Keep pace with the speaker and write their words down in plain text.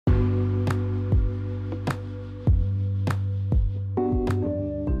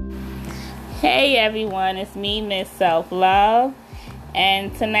Hey everyone, it's me, Miss Self Love,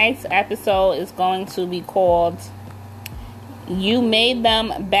 and tonight's episode is going to be called You Made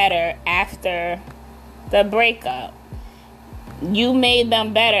Them Better After the Breakup. You made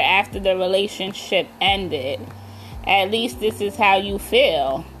them better after the relationship ended. At least this is how you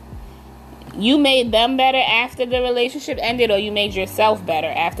feel. You made them better after the relationship ended, or you made yourself better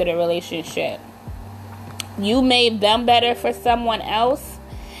after the relationship? You made them better for someone else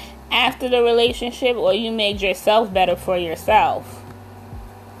after the relationship, or you made yourself better for yourself?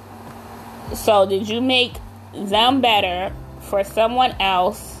 So did you make them better for someone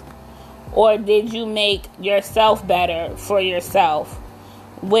else, or did you make yourself better for yourself,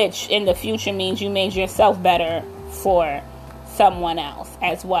 which in the future means you made yourself better for someone else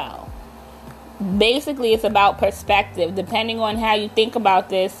as well? Basically, it's about perspective. Depending on how you think about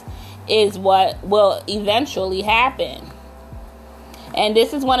this is what will eventually happen. And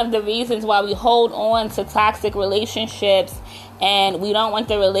this is one of the reasons why we hold on to toxic relationships, and we don't want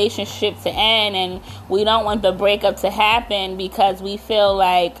the relationship to end, and we don't want the breakup to happen, because we feel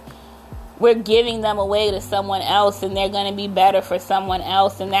like we're giving them away to someone else, and they're going to be better for someone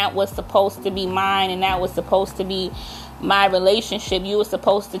else, and that was supposed to be mine, and that was supposed to be my relationship. You were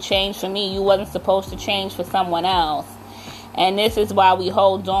supposed to change for me. You wasn't supposed to change for someone else. And this is why we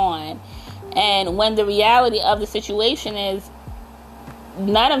hold on. And when the reality of the situation is,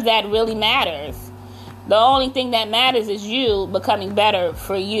 none of that really matters. The only thing that matters is you becoming better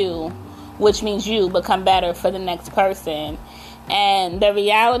for you, which means you become better for the next person. And the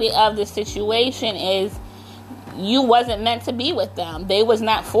reality of the situation is, you wasn't meant to be with them. They was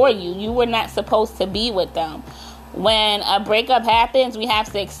not for you. You were not supposed to be with them. When a breakup happens, we have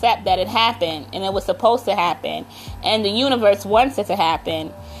to accept that it happened, and it was supposed to happen, and the universe wants it to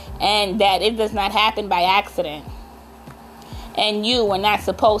happen, and that it does not happen by accident. And you were not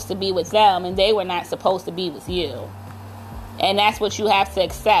supposed to be with them, and they were not supposed to be with you. And that's what you have to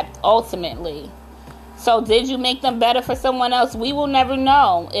accept, ultimately. So did you make them better for someone else? We will never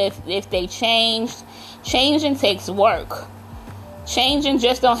know if they changed. Changing takes work. Changing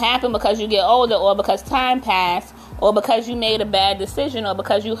just don't happen because you get older, or because time passed, or because you made a bad decision, or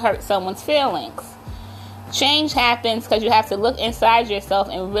because you hurt someone's feelings. Change happens because you have to look inside yourself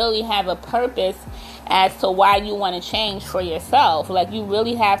and really have a purpose as to why you want to change for yourself. Like, you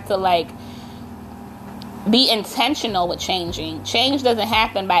really have to, be intentional with changing. Change doesn't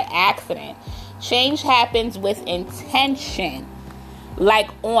happen by accident. Change happens with intention.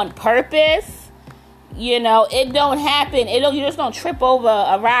 On purpose. It don't happen. You just don't trip over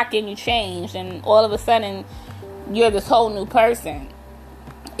a rock and you change, and all of a sudden you're this whole new person.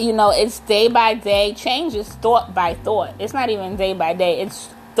 It's day by day. Change is thought by thought. It's not even day by day. It's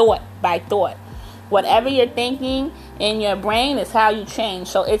thought by thought. Whatever you're thinking in your brain is how you change.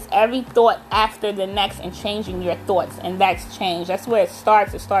 So it's every thought after the next, and changing your thoughts. And that's change. That's where it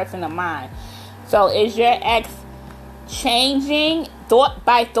starts. It starts in the mind. So is your ex changing thought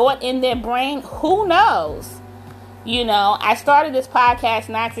by thought in their brain? Who knows? I started this podcast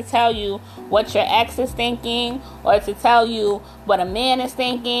not to tell you what your ex is thinking, or to tell you what a man is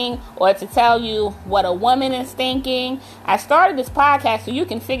thinking, or to tell you what a woman is thinking. I started this podcast so you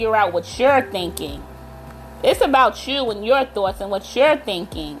can figure out what you're thinking. It's about you and your thoughts and what you're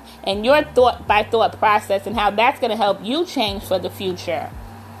thinking, and your thought by thought process, and how that's going to help you change for the future.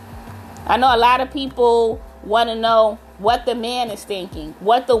 I know a lot of people want to know what the man is thinking,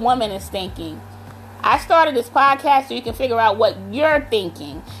 what the woman is thinking. I started this podcast so you can figure out what you're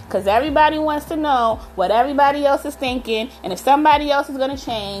thinking, because everybody wants to know what everybody else is thinking, and if somebody else is going to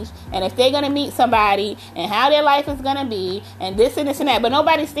change, and if they're going to meet somebody, and how their life is going to be, and this and this and that. But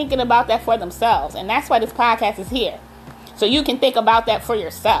nobody's thinking about that for themselves, and that's why this podcast is here, so you can think about that for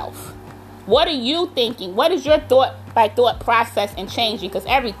yourself. What are you thinking? What is your thought by thought process in changing? Because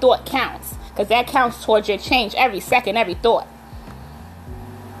every thought counts, because that counts towards your change. Every second, every thought.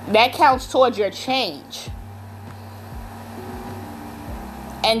 That counts towards your change.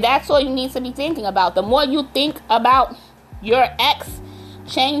 And that's all you need to be thinking about. The more you think about your ex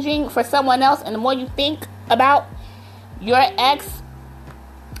changing for someone else, and the more you think about your ex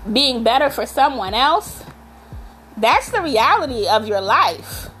being better for someone else, that's the reality of your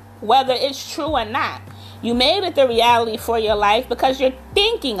life, whether it's true or not. You made it the reality for your life because you're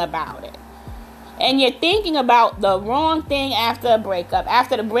thinking about it. And you're thinking about the wrong thing after a breakup.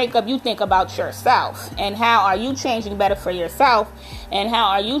 After the breakup, you think about yourself. And how are you changing better for yourself? And how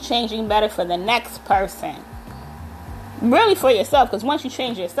are you changing better for the next person? Really for yourself. Because once you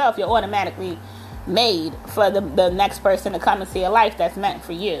change yourself, you're automatically made for the next person to come into your life that's meant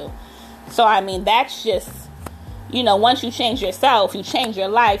for you. So, that's just, once you change yourself, you change your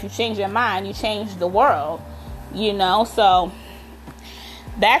life, you change your mind, you change the world, so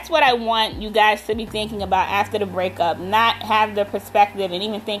that's what I want you guys to be thinking about after the breakup. Not have the perspective and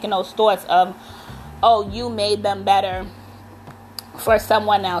even thinking those thoughts of, oh, you made them better for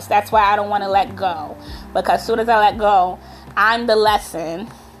someone else. That's why I don't want to let go. Because as soon as I let go, I'm the lesson.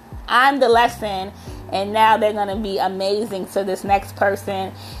 And now they're going to be amazing to this next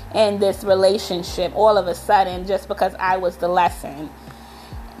person in this relationship all of a sudden, just because I was the lesson.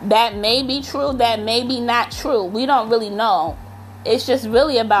 That may be true. That may be not true. We don't really know. It's just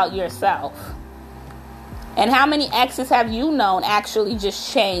really about yourself. And how many exes have you known actually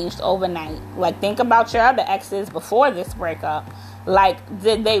just changed overnight? Like, think about your other exes before this breakup. Like,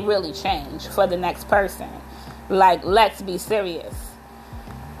 did they really change for the next person? Like, let's be serious.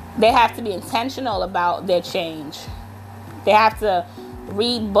 They have to be intentional about their change. They have to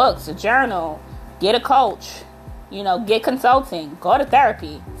read books, journal, get a coach, get consulting, go to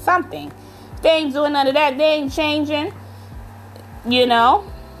therapy, something. If they ain't doing none of that, they ain't changing.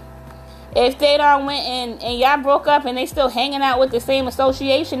 If they done went and y'all broke up and they still hanging out with the same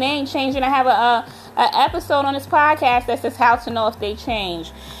association, they ain't changing. I have a episode on this podcast that says how to know if they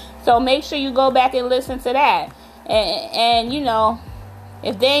change. So make sure you go back and listen to that. And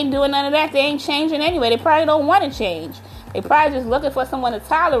if they ain't doing none of that, they ain't changing anyway. They probably don't want to change. They probably just looking for someone to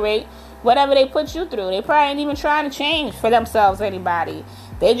tolerate whatever they put you through. They probably ain't even trying to change for themselves, anybody.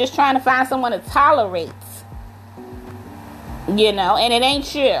 They just trying to find someone to tolerate. And it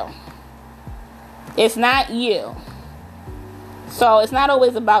ain't you. It's not you. So it's not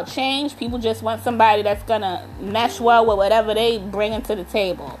always about change. People just want somebody that's going to mesh well with whatever they bring to the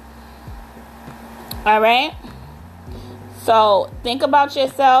table. All right? So think about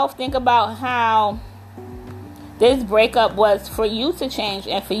yourself. Think about how this breakup was for you to change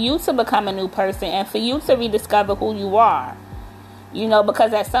and for you to become a new person and for you to rediscover who you are.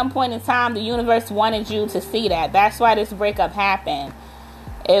 Because at some point in time, the universe wanted you to see that. That's why this breakup happened.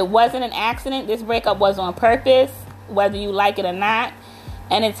 It wasn't an accident. This breakup was on purpose, whether you like it or not.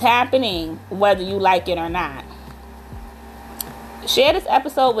 And it's happening whether you like it or not. Share this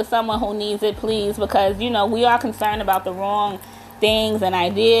episode with someone who needs it, please, because, we are concerned about the wrong things and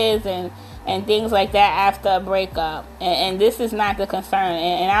ideas and things like that after a breakup. And this is not the concern.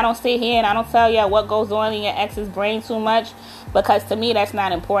 And I don't sit here and I don't tell you what goes on in your ex's brain too much, because to me, that's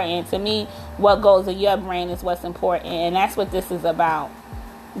not important. To me, what goes in your brain is what's important. And that's what this is about.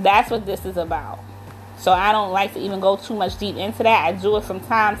 That's what this is about. So I don't like to even go too much deep into that. I do it from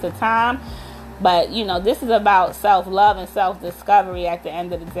time to time. But, this is about self-love and self-discovery at the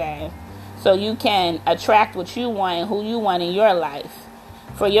end of the day. So you can attract what you want and who you want in your life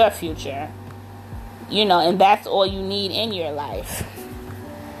for your future. And that's all you need in your life.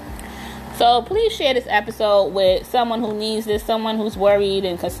 So please share this episode with someone who needs this, someone who's worried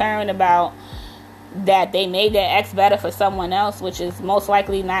and concerned about that they made their ex better for someone else, which is most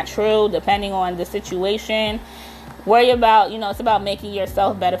likely not true, depending on the situation. Worry about, it's about making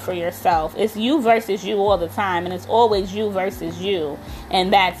yourself better for yourself. It's you versus you all the time, and it's always you versus you,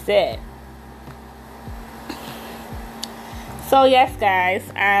 and that's it. So yes, guys,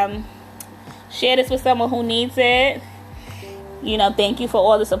 share this with someone who needs it. Thank you for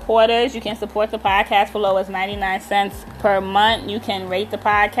all the supporters. You can support the podcast for low as 99 cents per month. You can rate the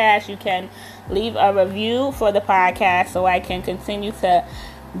podcast. You can leave a review for the podcast so I can continue to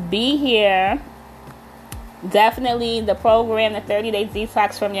be here. Definitely the program, the 30-day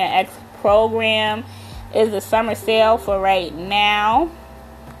detox from your ex program, is the summer sale for right now.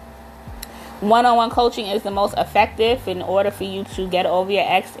 One-on-one coaching is the most effective in order for you to get over your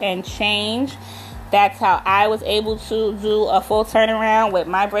ex and change. That's how I was able to do a full turnaround with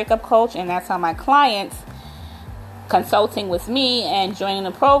my breakup coach, and that's how my clients consulting with me and joining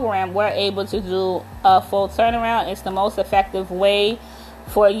the program were able to do a full turnaround. It's the most effective way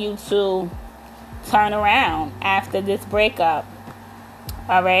for you to turn around after this breakup.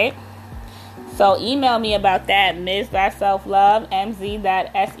 All right? So email me about that, ms.selflove,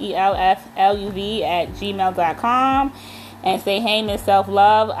 mz.selfluv@gmail.com, and say, hey, Miss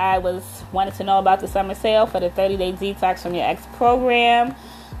Self-Love, I wanted to know about the summer sale for the 30-day detox from your ex program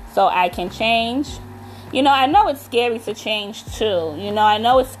so I can change. I know it's scary to change too. I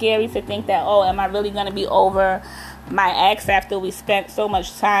know it's scary to think that, oh, am I really going to be over my ex after we spent so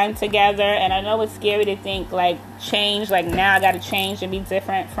much time together? And I know it's scary to think, like, change, like, now I got to change and be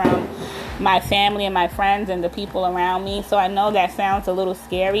different from my family and my friends and the people around me. So I know that sounds a little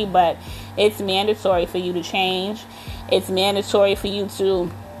scary, but it's mandatory for you to change. It's mandatory for you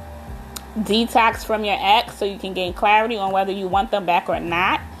to detox from your ex so you can gain clarity on whether you want them back or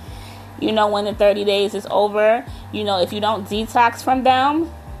not. When the 30 days is over, if you don't detox from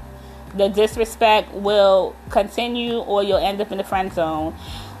them, the disrespect will continue, or you'll end up in the friend zone,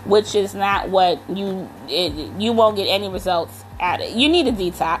 which is not what you won't get any results out of it. You need a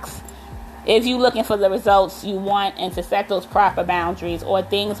detox if you're looking for the results you want, and to set those proper boundaries, or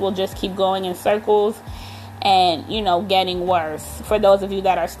things will just keep going in circles and, getting worse. For those of you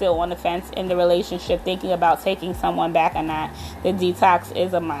that are still on the fence in the relationship, thinking about taking someone back or not, the detox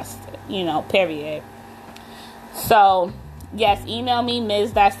is a must, period. So, yes, email me,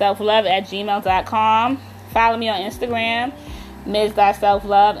 ms.selflove@gmail.com. Follow me on Instagram,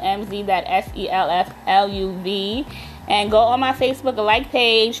 ms.selflove, mz.selfluv. And go on my Facebook like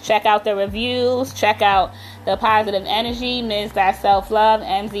page. Check out the reviews. Check out the positive energy, ms.selflove,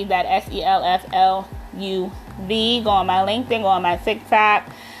 mz.selfluv. Go on my LinkedIn. Go on my TikTok,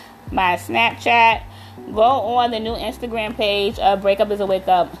 my Snapchat. Go on the new Instagram page of Breakup is a Wake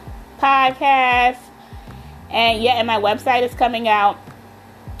Up podcast. And my website is coming out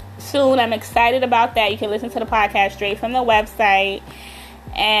soon. I'm excited about that. You can listen to the podcast straight from the website.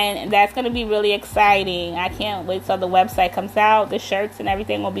 And that's going to be really exciting. I can't wait till the website comes out. The shirts and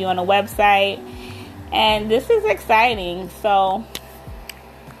everything will be on the website. And this is exciting. So,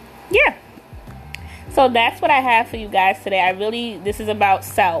 yeah. So that's what I have for you guys today. This is about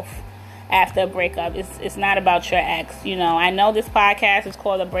self after a breakup. It's not about your ex. I know this podcast is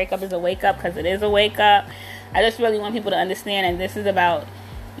called A Breakup is a Wake Up because it is a wake up. I just really want people to understand, and this is about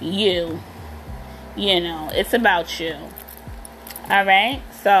you. It's about you. All right?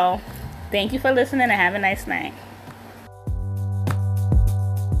 So, thank you for listening, and have a nice night.